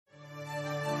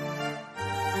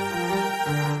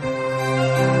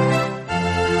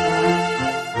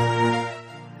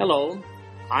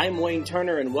I'm Wayne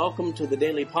Turner, and welcome to the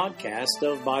daily podcast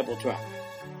of Bible Track.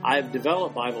 I've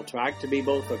developed Bible Track to be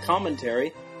both a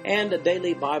commentary and a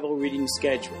daily Bible reading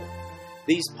schedule.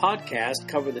 These podcasts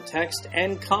cover the text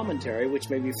and commentary, which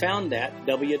may be found at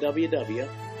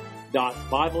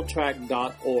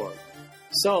www.bibletrack.org.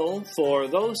 So, for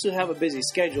those who have a busy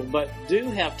schedule but do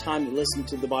have time to listen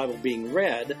to the Bible being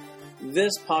read,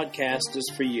 this podcast is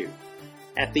for you.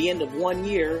 At the end of 1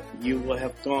 year, you will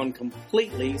have gone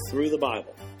completely through the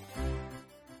Bible.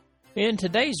 In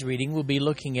today's reading, we'll be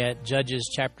looking at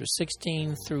Judges chapter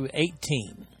 16 through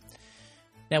 18.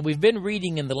 Now, we've been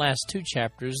reading in the last two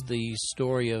chapters the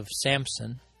story of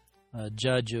Samson, a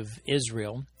judge of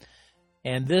Israel.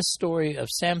 And this story of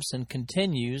Samson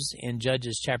continues in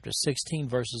Judges chapter 16,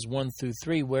 verses 1 through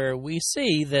 3, where we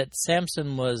see that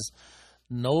Samson was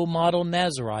no model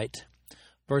Nazarite.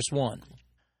 Verse 1.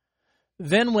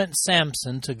 Then went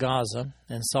Samson to Gaza,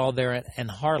 and saw there an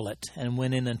harlot, and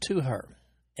went in unto her.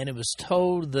 And it was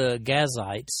told the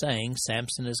Gazites, saying,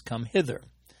 Samson is come hither.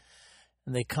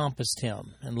 And they compassed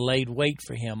him, and laid wait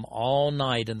for him all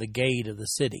night in the gate of the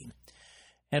city,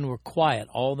 and were quiet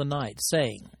all the night,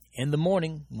 saying, In the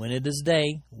morning, when it is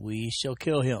day, we shall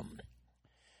kill him.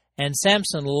 And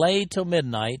Samson lay till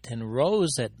midnight, and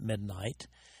rose at midnight,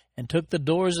 and took the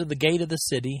doors of the gate of the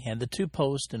city, and the two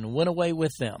posts, and went away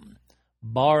with them,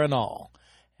 bar and all,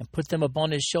 and put them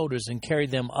upon his shoulders, and carried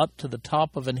them up to the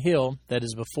top of an hill that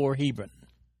is before Hebron.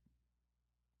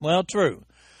 Well, true.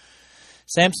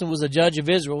 Samson was a judge of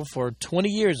Israel for 20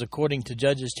 years, according to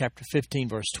Judges chapter 15,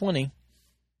 verse 20.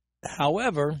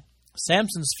 However,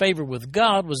 Samson's favor with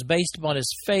God was based upon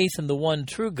his faith in the one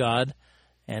true God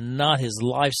and not his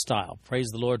lifestyle. Praise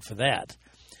the Lord for that.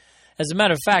 As a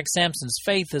matter of fact, Samson's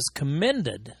faith is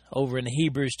commended over in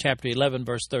Hebrews chapter 11,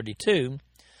 verse 32.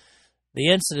 The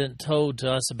incident told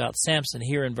to us about Samson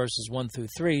here in verses 1 through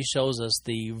 3 shows us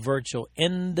the virtual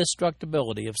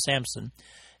indestructibility of Samson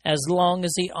as long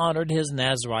as he honored his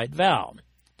Nazirite vow,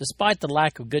 despite the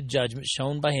lack of good judgment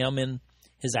shown by him in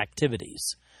his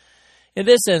activities. In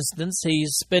this instance,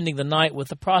 he's spending the night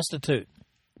with a prostitute,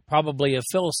 probably a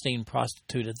Philistine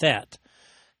prostitute at that.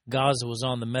 Gaza was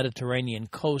on the Mediterranean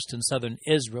coast in southern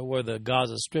Israel, where the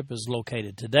Gaza Strip is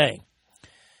located today.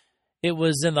 It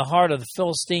was in the heart of the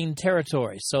Philistine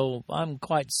territory, so I'm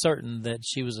quite certain that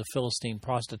she was a Philistine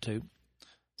prostitute.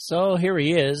 So here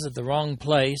he is at the wrong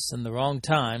place and the wrong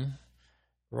time,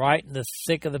 right in the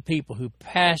thick of the people who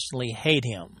passionately hate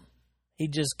him. He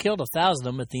just killed 1,000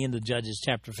 of them at the end of Judges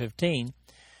chapter 15,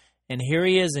 and here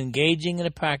he is engaging in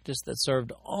a practice that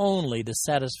served only to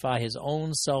satisfy his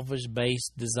own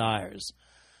selfish-based desires.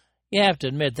 You have to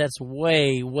admit that's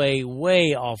way, way,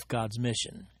 way off God's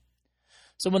mission.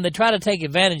 So when they try to take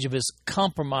advantage of his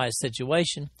compromised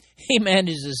situation, he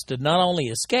manages to not only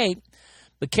escape,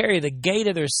 but carry the gate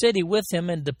of their city with him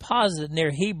and deposit it near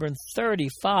Hebron,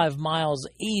 35 miles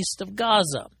east of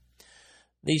Gaza.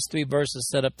 These three verses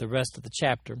set up the rest of the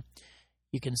chapter.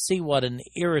 You can see what an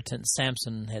irritant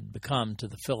Samson had become to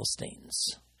the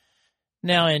Philistines.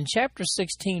 Now in chapter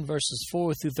 16, verses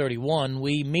 4 through 31,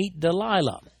 we meet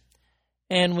Delilah.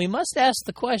 And we must ask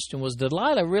the question, was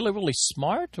Delilah really, really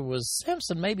smart, or was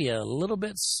Samson maybe a little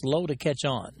bit slow to catch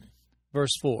on?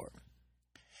 Verse 4.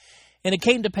 And it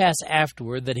came to pass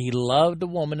afterward that he loved a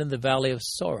woman in the valley of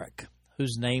Sorek,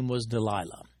 whose name was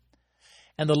Delilah.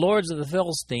 And the lords of the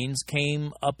Philistines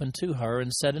came up unto her,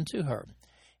 and said unto her,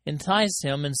 Entice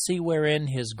him, and see wherein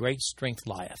his great strength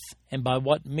lieth, and by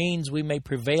what means we may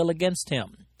prevail against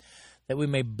him, that we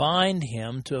may bind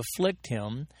him to afflict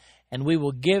him, and we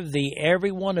will give thee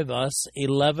every one of us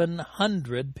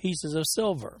 1,100 pieces of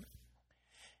silver.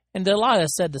 And Delilah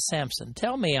said to Samson,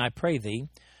 Tell me, I pray thee,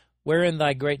 wherein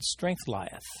thy great strength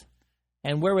lieth,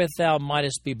 and wherewith thou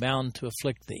mightest be bound to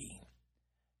afflict thee.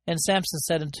 And Samson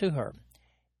said unto her,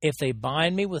 If they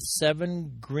bind me with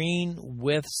 7 green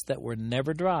withs that were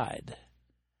never dried,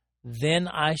 then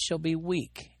I shall be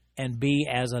weak, and be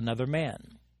as another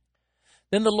man.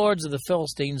 Then the lords of the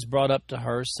Philistines brought up to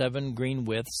her 7 green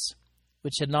withs,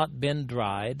 which had not been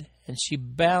dried, and she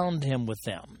bound him with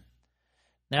them.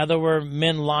 Now there were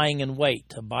men lying in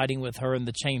wait, abiding with her in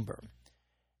the chamber.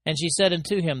 And she said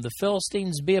unto him, The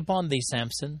Philistines be upon thee,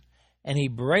 Samson. And he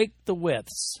brake the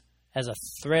withs, as a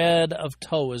thread of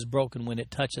tow is broken when it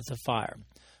toucheth the fire.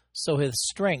 So his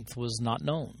strength was not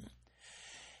known.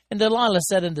 And Delilah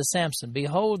said unto Samson,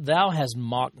 Behold, thou hast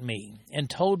mocked me, and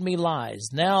told me lies.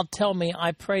 Now tell me,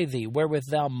 I pray thee, wherewith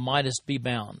thou mightest be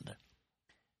bound.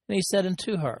 And he said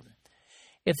unto her,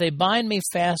 If they bind me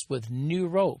fast with new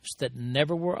ropes that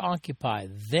never were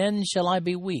occupied, then shall I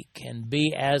be weak, and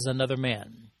be as another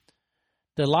man.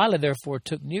 Delilah therefore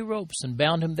took new ropes and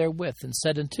bound him therewith, and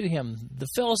said unto him, The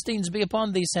Philistines be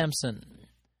upon thee, Samson.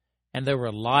 And there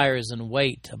were liars in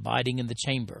wait abiding in the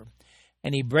chamber,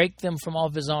 and he brake them from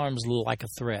off his arms like a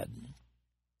thread.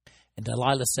 And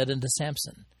Delilah said unto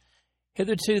Samson,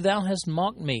 Hitherto thou hast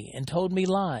mocked me, and told me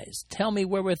lies. Tell me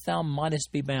wherewith thou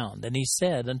mightest be bound. And he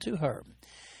said unto her,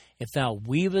 If thou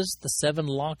weavest the 7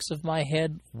 locks of my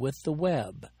head with the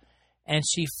web. And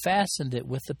she fastened it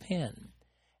with the pin,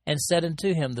 and said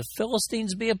unto him, The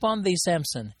Philistines be upon thee,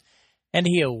 Samson. And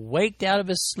he awaked out of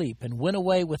his sleep, and went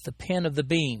away with the pin of the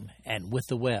beam, and with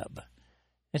the web.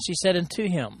 And she said unto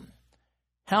him,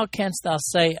 How canst thou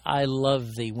say, I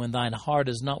love thee, when thine heart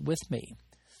is not with me?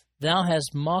 Thou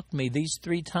hast mocked me these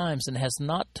 3 times, and hast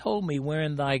not told me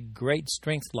wherein thy great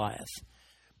strength lieth.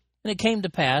 And it came to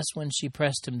pass, when she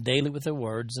pressed him daily with her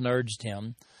words, and urged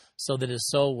him, so that his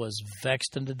soul was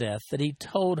vexed unto death, that he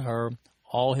told her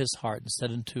all his heart, and said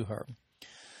unto her,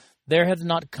 There hath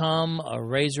not come a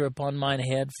razor upon mine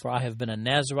head, for I have been a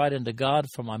Nazarite unto God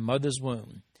from my mother's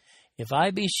womb. If I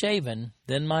be shaven,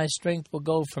 then my strength will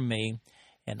go from me,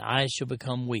 and I shall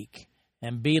become weak,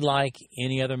 and be like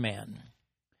any other man.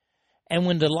 And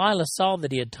when Delilah saw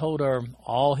that he had told her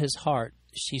all his heart,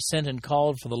 she sent and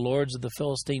called for the lords of the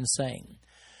Philistines, saying,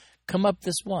 Come up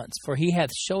this once, for he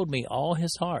hath showed me all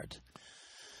his heart.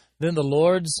 Then the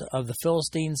lords of the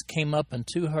Philistines came up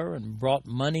unto her, and brought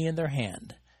money in their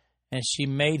hand. And she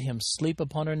made him sleep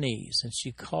upon her knees, and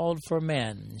she called for a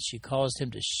man, and she caused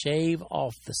him to shave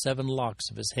off the 7 locks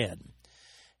of his head.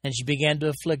 And she began to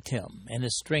afflict him, and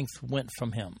his strength went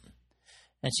from him.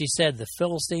 And she said, The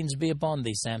Philistines be upon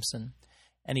thee, Samson.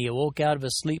 And he awoke out of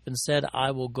his sleep, and said,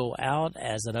 I will go out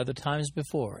as at other times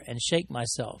before, and shake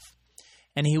myself.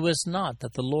 And he wist not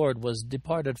that the Lord was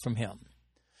departed from him.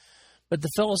 But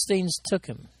the Philistines took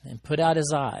him, and put out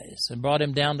his eyes, and brought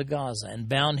him down to Gaza, and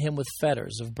bound him with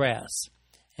fetters of brass.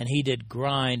 And he did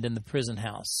grind in the prison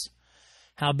house.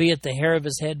 Howbeit the hair of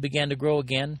his head began to grow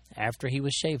again, after he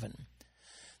was shaven.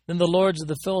 Then the lords of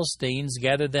the Philistines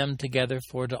gathered them together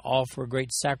for to offer a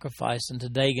great sacrifice unto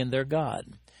Dagon their god,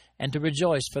 and to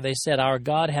rejoice, for they said, Our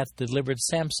God hath delivered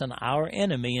Samson our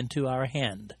enemy into our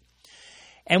hand.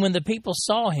 And when the people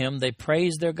saw him, they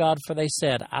praised their God, for they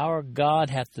said, Our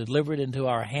God hath delivered into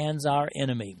our hands our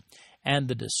enemy, and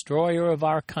the destroyer of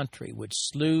our country, which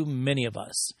slew many of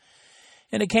us.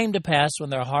 And it came to pass,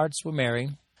 when their hearts were merry,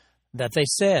 that they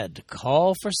said,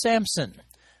 Call for Samson,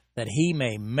 that he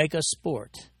may make us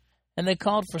sport. And they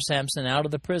called for Samson out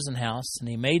of the prison house, and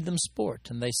he made them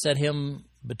sport, and they set him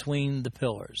between the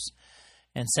pillars.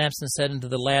 And Samson said unto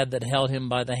the lad that held him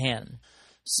by the hand,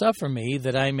 Suffer me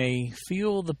that I may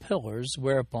feel the pillars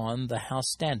whereupon the house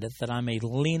standeth, that I may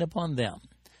lean upon them.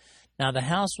 Now the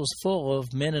house was full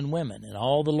of men and women, and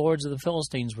all the lords of the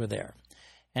Philistines were there.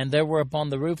 And there were upon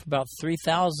the roof about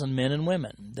 3,000 men and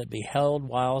women, that beheld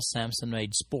while Samson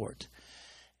made sport.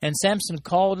 And Samson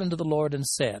called unto the Lord, and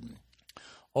said,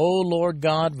 O Lord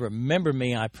God, remember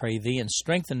me, I pray thee, and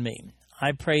strengthen me.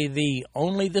 I pray thee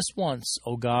only this once,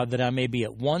 O God, that I may be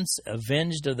at once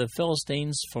avenged of the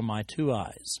Philistines for my 2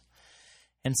 eyes.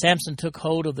 And Samson took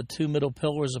hold of the 2 middle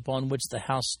pillars upon which the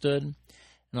house stood, and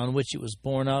on which it was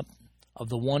borne up, of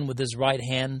the one with his right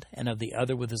hand, and of the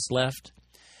other with his left.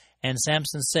 And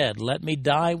Samson said, Let me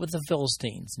die with the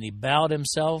Philistines. And he bowed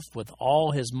himself with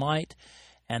all his might,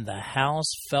 and the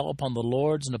house fell upon the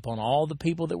lords and upon all the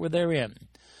people that were therein.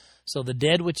 So the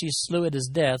dead which he slew at his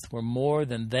death were more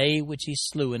than they which he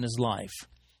slew in his life.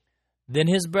 Then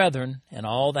his brethren and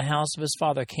all the house of his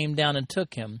father came down and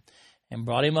took him, and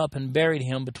brought him up and buried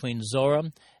him between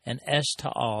Zorah and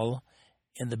Eshtaol,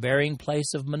 in the burying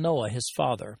place of Manoah his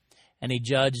father, and he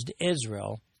judged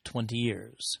Israel 20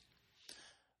 years.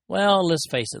 Well, let's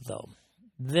face it, though.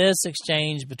 This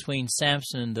exchange between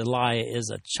Samson and Delilah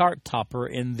is a chart topper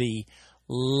in the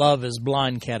love is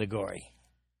blind category.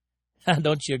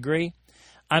 Don't you agree?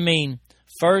 I mean,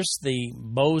 first the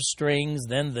bowstrings,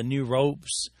 then the new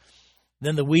ropes,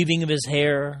 then the weaving of his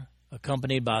hair,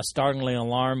 accompanied by a startling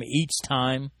alarm each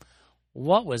time.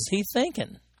 What was he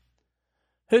thinking?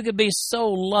 Who could be so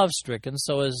love-stricken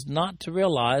so as not to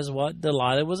realize what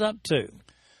Delilah was up to?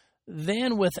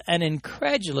 Then, with an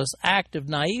incredulous act of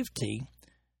naivety,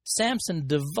 Samson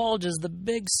divulges the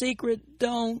big secret,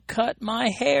 Don't cut my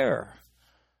hair.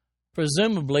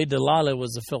 Presumably, Delilah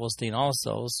was a Philistine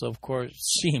also, so of course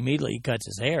she immediately cuts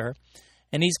his hair,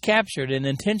 and he's captured and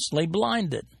intentionally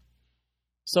blinded.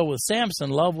 So with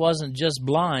Samson, love wasn't just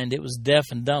blind, it was deaf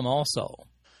and dumb also.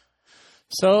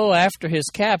 So after his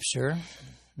capture,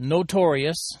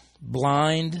 notorious,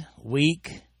 blind,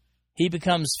 weak, He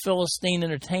becomes Philistine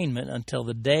entertainment until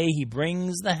the day he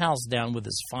brings the house down with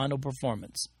his final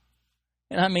performance.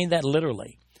 And I mean that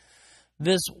literally.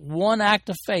 This one act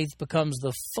of faith becomes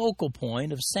the focal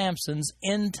point of Samson's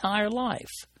entire life.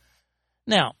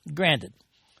 Now, granted,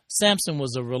 Samson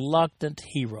was a reluctant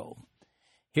hero.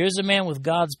 Here's a man with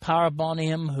God's power upon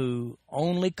him who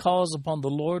only calls upon the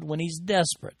Lord when he's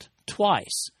desperate.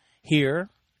 Twice, here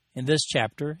in this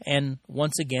chapter, and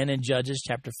once again in Judges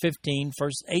chapter 15,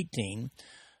 verse 18,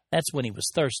 that's when he was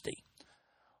thirsty.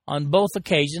 On both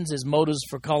occasions, his motives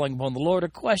for calling upon the Lord are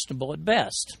questionable at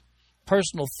best.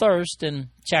 Personal thirst in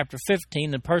chapter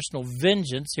 15 and personal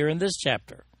vengeance here in this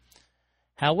chapter.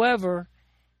 However,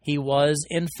 he was,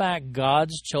 in fact,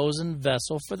 God's chosen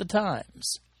vessel for the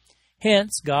times.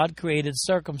 Hence, God created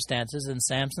circumstances in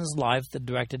Samson's life that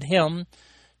directed him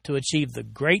to achieve the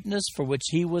greatness for which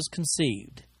he was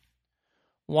conceived.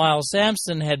 While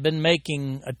Samson had been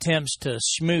making attempts to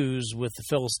schmooze with the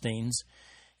Philistines,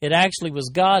 it actually was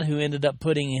God who ended up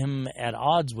putting him at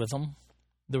odds with them.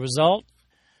 The result?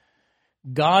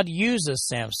 God uses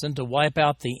Samson to wipe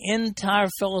out the entire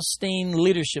Philistine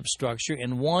leadership structure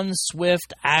in one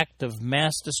swift act of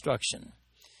mass destruction.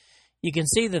 You can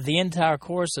see that the entire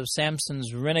course of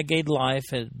Samson's renegade life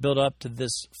had built up to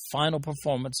this final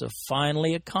performance of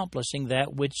finally accomplishing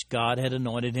that which God had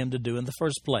anointed him to do in the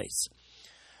first place.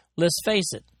 Let's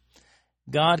face it,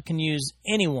 God can use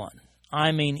anyone,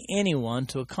 I mean anyone,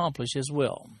 to accomplish His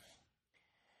will.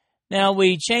 Now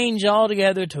we change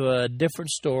altogether to a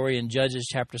different story in Judges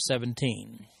chapter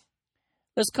 17.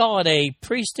 Let's call it a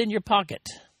priest in your pocket.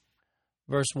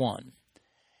 Verse 1.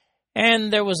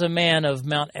 And there was a man of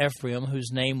Mount Ephraim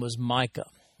whose name was Micah.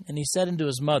 And he said unto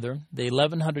his mother, the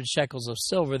 1,100 shekels of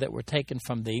silver that were taken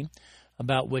from thee,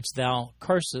 about which thou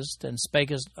cursest, and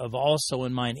spakest of also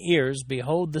in mine ears,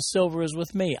 behold, the silver is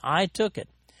with me. I took it.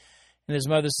 And his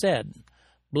mother said,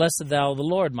 Blessed thou the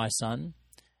Lord, my son.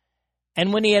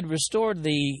 And when he had restored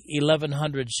the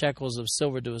 1,100 shekels of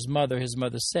silver to his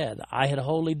mother said, I had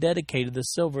wholly dedicated the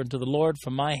silver unto the Lord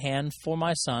from my hand for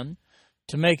my son,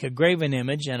 to make a graven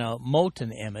image and a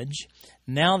molten image.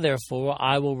 Now therefore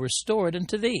I will restore it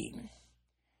unto thee.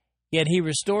 Yet he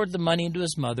restored the money unto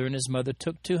his mother, and his mother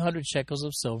took 200 shekels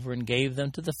of silver, and gave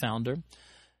them to the founder,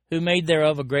 who made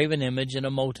thereof a graven image and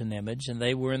a molten image, and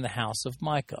they were in the house of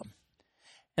Micah.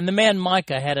 And the man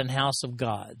Micah had an house of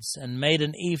gods, and made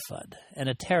an ephod and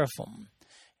a teraphim,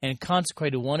 and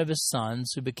consecrated one of his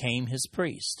sons, who became his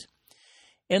priest.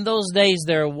 In those days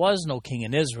there was no king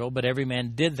in Israel, but every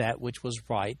man did that which was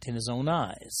right in his own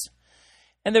eyes.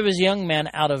 And there was a young man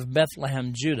out of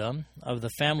Bethlehem, Judah, of the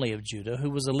family of Judah,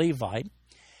 who was a Levite,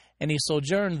 and he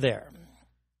sojourned there.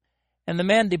 And the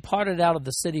man departed out of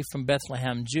the city from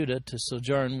Bethlehem, Judah, to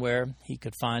sojourn where he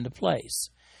could find a place.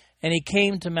 And he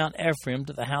came to Mount Ephraim,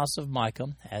 to the house of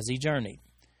Micah, as he journeyed.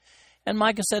 And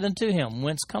Micah said unto him,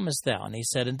 Whence comest thou? And he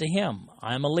said unto him,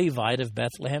 I am a Levite of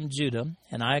Bethlehem, Judah,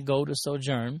 and I go to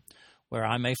sojourn where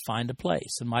I may find a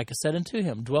place. And Micah said unto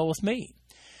him, Dwell with me,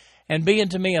 and be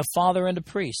unto me a father and a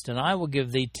priest, and I will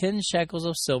give thee 10 shekels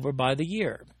of silver by the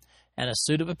year, and a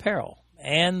suit of apparel,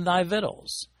 and thy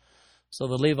victuals. So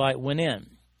the Levite went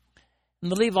in.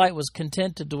 And the Levite was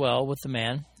content to dwell with the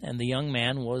man, and the young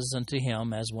man was unto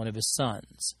him as one of his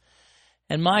sons.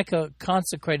 And Micah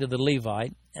consecrated the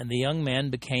Levite, and the young man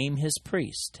became his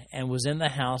priest, and was in the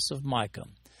house of Micah.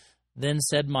 Then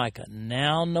said Micah,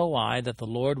 Now know I that the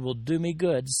Lord will do me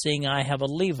good, seeing I have a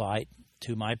Levite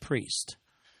to my priest.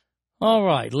 All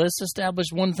right, let's establish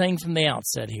one thing from the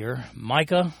outset here.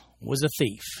 Micah was a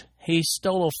thief. He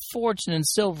stole a fortune in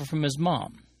silver from his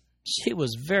mom. She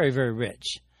was very, very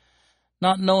rich.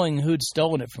 Not knowing who'd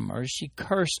stolen it from her, she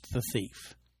cursed the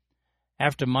thief.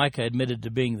 After Micah admitted to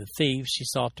being the thief, she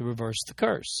sought to reverse the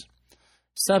curse.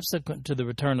 Subsequent to the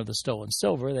return of the stolen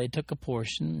silver, they took a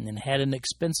portion and had an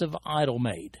expensive idol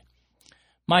made.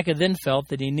 Micah then felt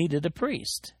that he needed a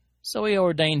priest, so he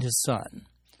ordained his son.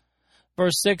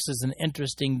 Verse 6 is an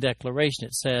interesting declaration.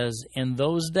 It says, In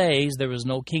those days there was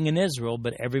no king in Israel,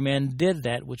 but every man did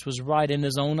that which was right in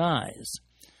his own eyes.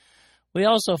 We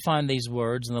also find these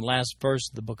words in the last verse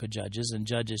of the book of Judges, in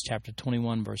Judges chapter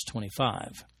 21, verse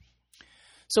 25.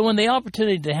 So when the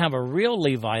opportunity to have a real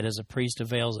Levite as a priest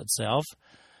avails itself,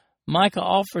 Micah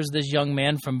offers this young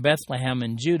man from Bethlehem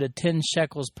in Judah 10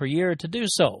 shekels per year to do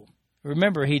so.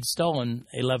 Remember, he'd stolen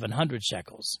 1,100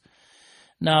 shekels.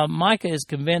 Now, Micah is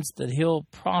convinced that he'll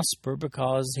prosper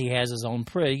because he has his own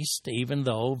priest, even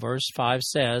though, verse 5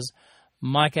 says,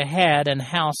 Micah had an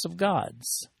house of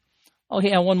gods. Oh,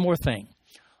 yeah, one more thing.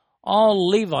 All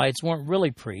Levites weren't really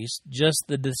priests, just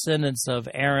the descendants of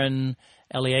Aaron,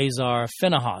 Eleazar,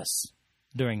 Phinehas.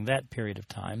 during that period of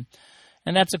time.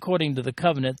 And that's according to the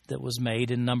covenant that was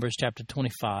made in Numbers chapter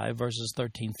 25, verses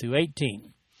 13 through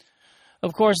 18.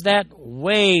 Of course, that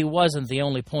way wasn't the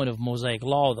only point of Mosaic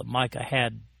law that Micah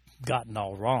had gotten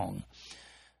all wrong.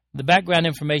 The background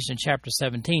information in chapter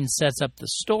 17 sets up the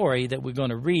story that we're going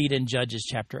to read in Judges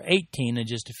chapter 18 in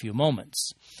just a few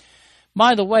moments.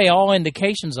 By the way, all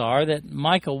indications are that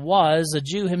Micah was a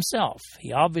Jew himself.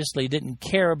 He obviously didn't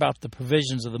care about the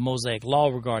provisions of the Mosaic law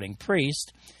regarding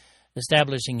priests,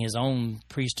 establishing his own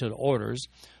priesthood orders,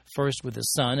 first with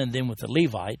his son and then with the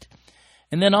Levite.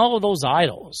 And then all of those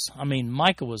idols. I mean,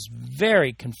 Micah was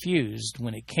very confused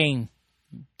when it came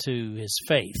to his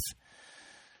faith.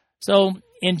 So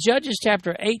in Judges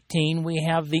chapter 18, we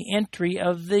have the entry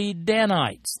of the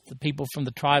Danites, the people from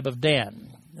the tribe of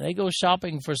Dan. They go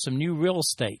shopping for some new real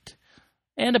estate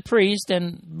and a priest,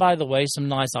 and by the way, some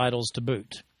nice idols to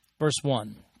boot. Verse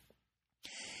 1.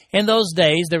 In those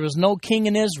days there was no king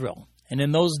in Israel, and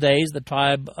in those days the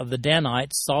tribe of the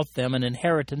Danites sought them an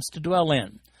inheritance to dwell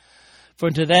in. For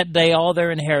unto that day all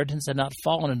their inheritance had not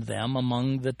fallen unto them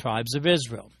among the tribes of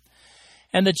Israel.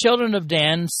 And the children of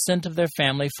Dan sent of their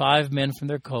family 5 men from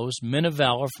their coast, men of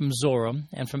valor from Zorah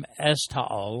and from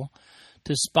Eshtaol,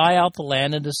 to spy out the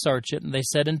land and to search it. And they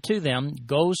said unto them,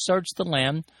 Go search the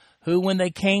land, who when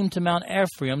they came to Mount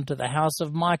Ephraim, to the house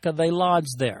of Micah, they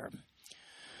lodged there.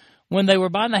 When they were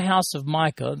by the house of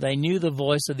Micah, they knew the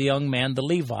voice of the young man, the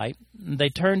Levite. And they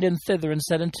turned in thither and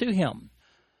said unto him,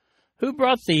 Who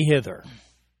brought thee hither?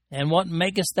 And what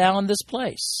makest thou in this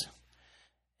place?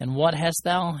 And what hast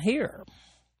thou here?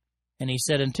 And he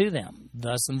said unto them,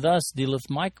 Thus and thus dealeth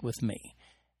Micah with me,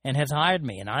 and hath hired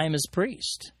me, and I am his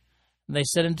priest. And they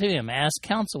said unto him, Ask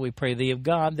counsel, we pray thee, of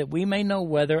God, that we may know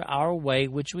whether our way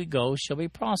which we go shall be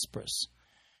prosperous.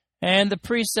 And the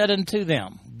priest said unto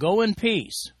them, Go in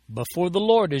peace, before the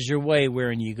Lord is your way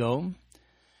wherein ye go.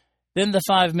 Then the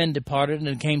 5 men departed,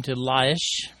 and came to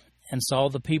Laish, and saw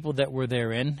the people that were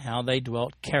therein, how they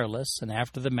dwelt careless, and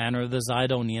after the manner of the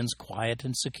Zidonians, quiet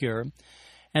and secure.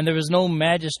 And there was no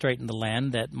magistrate in the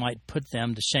land that might put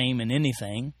them to shame in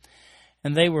anything.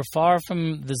 And they were far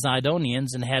from the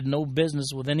Zidonians, and had no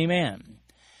business with any man.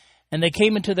 And they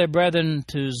came unto their brethren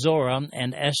to Zorah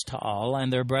and Eshtaol,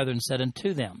 and their brethren said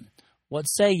unto them, What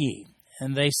say ye?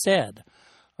 And they said,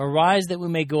 Arise that we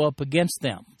may go up against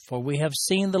them, for we have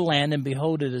seen the land, and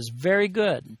behold, it is very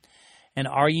good. And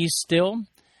are ye still?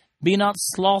 Be not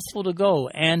slothful to go,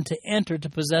 and to enter to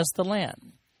possess the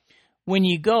land. When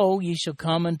ye go, ye shall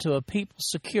come into a people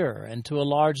secure, and to a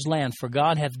large land, for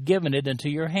God hath given it into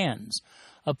your hands,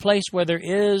 a place where there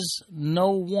is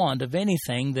no want of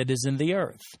anything that is in the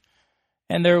earth.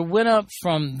 And there went up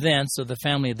from thence of the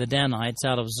family of the Danites,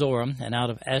 out of Zorah and out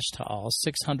of Eshtaol,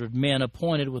 600 men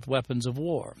appointed with weapons of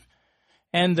war.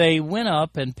 And they went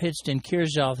up and pitched in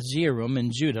Kirjath-jearim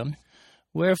in Judah,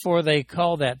 wherefore they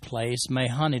call that place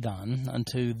Mahanadan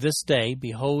unto this day.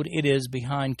 Behold, it is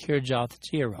behind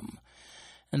Kirjath-jearim.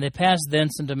 And they passed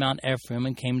thence into Mount Ephraim,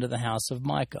 and came to the house of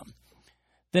Micah.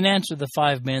 Then answered the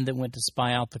 5 men that went to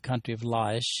spy out the country of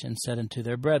Laish, and said unto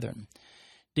their brethren,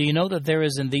 Do ye know that there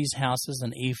is in these houses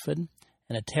an ephod,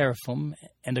 and a teraphim,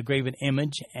 and a graven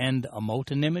image, and a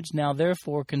molten image? Now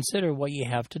therefore consider what ye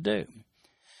have to do.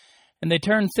 And they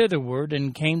turned thitherward,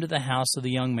 and came to the house of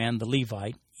the young man the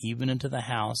Levite, even unto the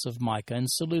house of Micah, and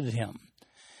saluted him.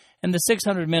 And the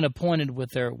 600 men appointed with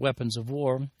their weapons of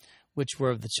war, which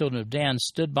were of the children of Dan,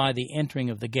 stood by the entering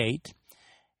of the gate.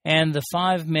 And the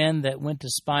 5 men that went to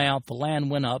spy out the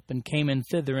land went up, and came in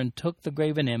thither, and took the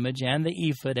graven image, and the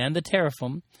ephod, and the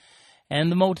teraphim, and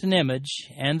the molten image.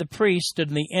 And the priest stood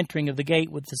in the entering of the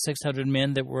gate with the 600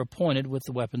 men that were appointed with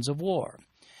the weapons of war.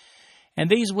 And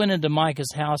these went into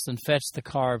Micah's house, and fetched the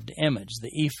carved image,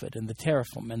 the ephod, and the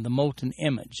teraphim, and the molten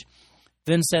image.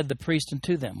 Then said the priest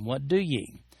unto them, What do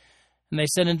ye? And they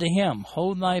said unto him,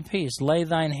 Hold thy peace, lay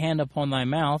thine hand upon thy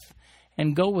mouth,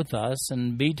 and go with us,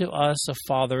 and be to us a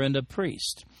father and a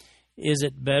priest. Is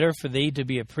it better for thee to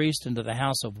be a priest unto the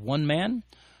house of one man,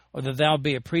 or that thou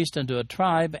be a priest unto a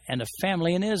tribe and a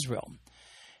family in Israel?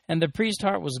 And the priest's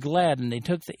heart was glad, and they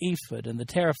took the ephod and the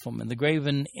teraphim and the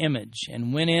graven image,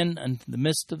 and went in unto the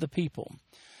midst of the people.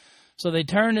 So they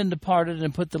turned and departed,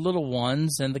 and put the little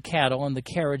ones and the cattle and the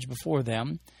carriage before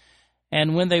them.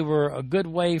 And when they were a good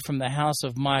way from the house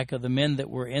of Micah, the men that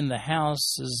were in the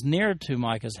houses near to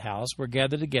Micah's house were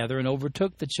gathered together, and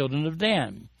overtook the children of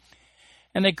Dan.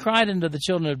 And they cried unto the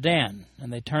children of Dan,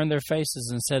 and they turned their faces,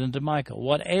 and said unto Micah,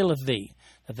 What aileth thee,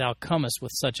 that thou comest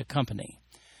with such a company?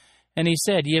 And he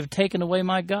said, Ye have taken away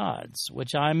my gods,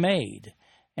 which I made,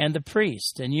 and the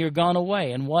priest, and ye are gone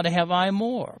away, and what have I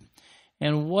more?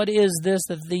 And what is this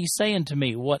that thee say unto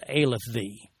me? What aileth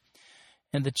thee?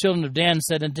 And the children of Dan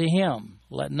said unto him,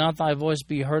 Let not thy voice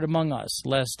be heard among us,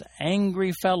 lest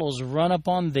angry fellows run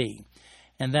upon thee,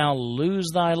 and thou lose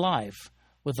thy life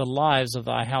with the lives of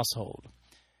thy household.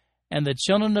 And the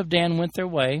children of Dan went their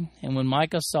way, and when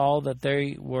Micah saw that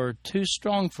they were too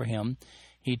strong for him,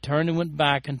 he turned and went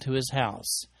back into his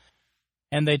house.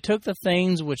 And they took the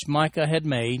things which Micah had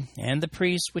made, and the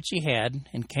priests which he had,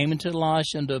 and came into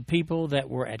Laish unto a people that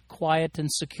were at quiet and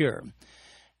secure.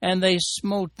 And they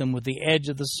smote them with the edge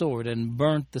of the sword, and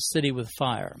burnt the city with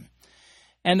fire.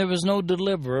 And there was no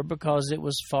deliverer, because it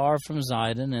was far from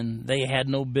Zidon, and they had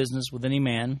no business with any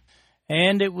man.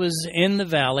 And it was in the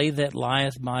valley that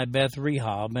lieth by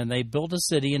Beth-rehob, and they built a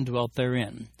city and dwelt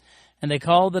therein. And they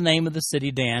called the name of the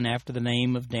city Dan, after the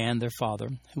name of Dan their father,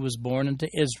 who was born unto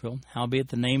Israel, howbeit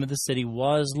the name of the city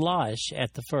was Laish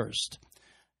at the first.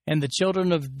 And the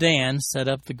children of Dan set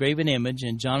up the graven image,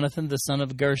 and Jonathan the son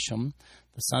of Gershom,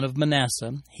 the son of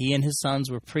Manasseh, he and his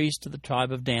sons were priests to the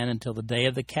tribe of Dan until the day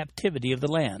of the captivity of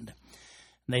the land.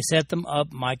 And they set them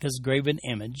up Micah's graven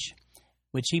image,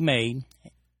 which he made,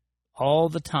 all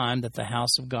the time that the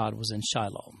house of God was in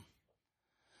Shiloh.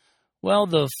 Well,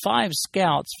 the 5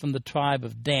 scouts from the tribe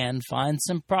of Dan find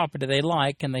some property they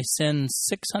like, and they send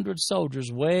 600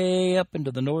 soldiers way up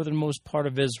into the northernmost part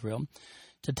of Israel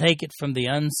to take it from the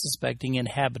unsuspecting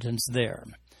inhabitants there.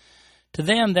 To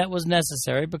them that was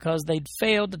necessary because they'd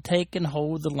failed to take and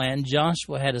hold the land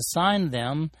Joshua had assigned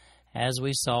them, as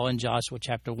we saw in Joshua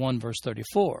chapter 1, verse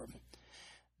 34.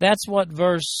 That's what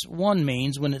verse 1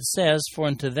 means when it says, For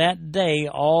unto that day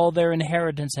all their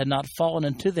inheritance had not fallen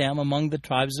unto them among the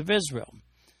tribes of Israel.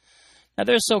 Now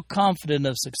they're so confident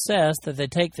of success that they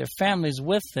take their families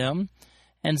with them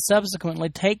and subsequently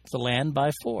take the land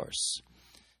by force.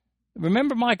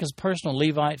 Remember Micah's personal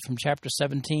Levite from chapter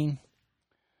 17?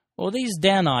 Well, these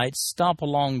Danites stop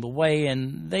along the way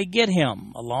and they get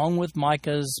him, along with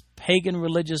Micah's pagan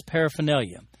religious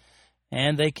paraphernalia,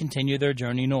 and they continue their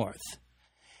journey north.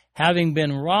 Having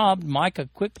been robbed, Micah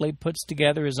quickly puts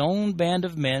together his own band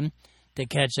of men to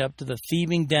catch up to the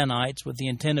thieving Danites with the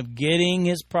intent of getting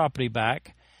his property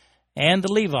back and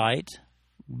the Levite,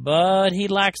 but he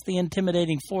lacks the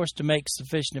intimidating force to make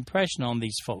sufficient impression on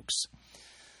these folks.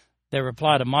 Their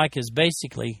reply to Micah is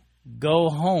basically, Go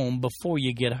home before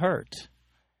you get hurt.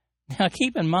 Now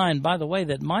keep in mind, by the way,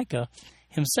 that Micah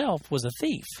himself was a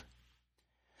thief.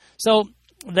 So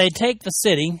they take the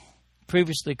city,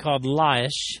 previously called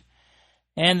Laish,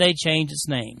 and they change its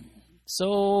name.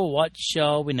 So what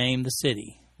shall we name the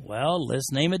city? Well,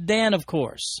 let's name it Dan, of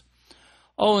course.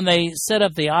 Oh, and they set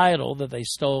up the idol that they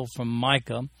stole from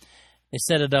Micah. They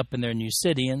set it up in their new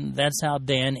city, and that's how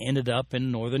Dan ended up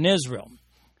in northern Israel.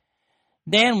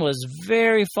 Dan was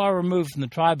very far removed from the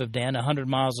tribe of Dan, 100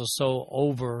 miles or so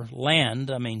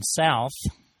south.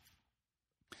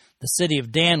 The city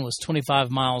of Dan was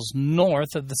 25 miles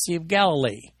north of the Sea of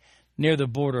Galilee, near the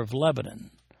border of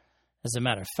Lebanon. As a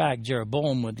matter of fact,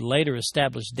 Jeroboam would later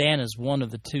establish Dan as one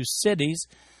of the 2 cities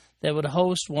that would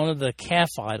host one of the calf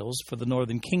idols for the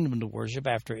northern kingdom to worship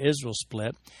after Israel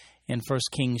split in 1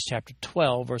 Kings chapter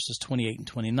 12, verses 28 and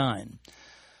 29.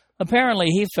 Apparently,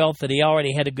 he felt that he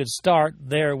already had a good start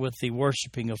there with the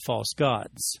worshiping of false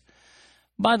gods.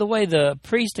 By the way, the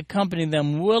priest accompanied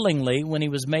them willingly when he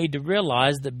was made to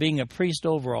realize that being a priest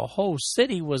over a whole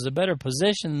city was a better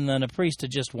position than a priest to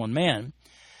just one man.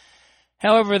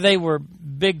 However, they were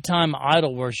big-time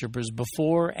idol worshippers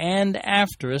before and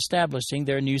after establishing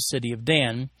their new city of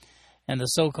Dan, and the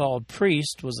so-called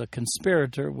priest was a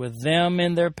conspirator with them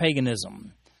in their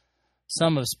paganism.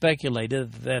 Some have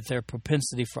speculated that their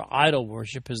propensity for idol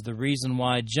worship is the reason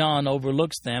why John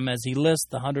overlooks them as he lists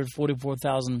the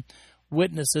 144,000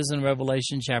 witnesses in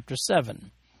Revelation chapter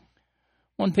 7.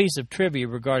 One piece of trivia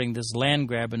regarding this land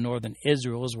grab in northern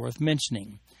Israel is worth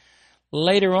mentioning.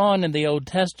 Later on in the Old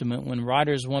Testament, when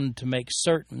writers wanted to make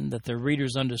certain that their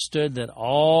readers understood that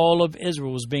all of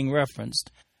Israel was being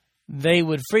referenced, they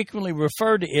would frequently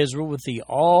refer to Israel with the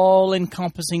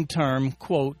all-encompassing term,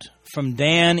 quote, from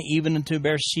Dan even unto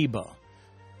Beersheba.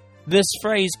 This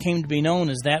phrase came to be known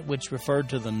as that which referred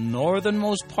to the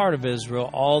northernmost part of Israel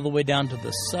all the way down to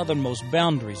the southernmost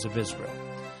boundaries of Israel.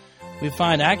 We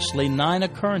find actually 9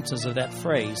 occurrences of that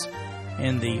phrase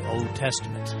in the Old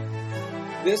Testament.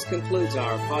 This concludes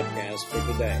our podcast for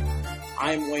today.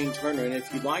 I'm Wayne Turner, and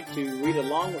if you'd like to read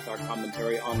along with our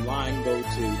commentary online, go to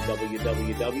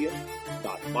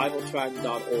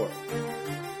www.bibletrack.org.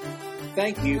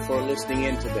 Thank you for listening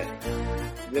in today.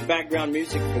 The background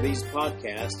music for these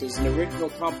podcasts is an original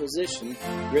composition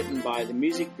written by the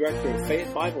music director of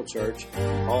Faith Bible Church,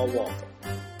 Paul Walker.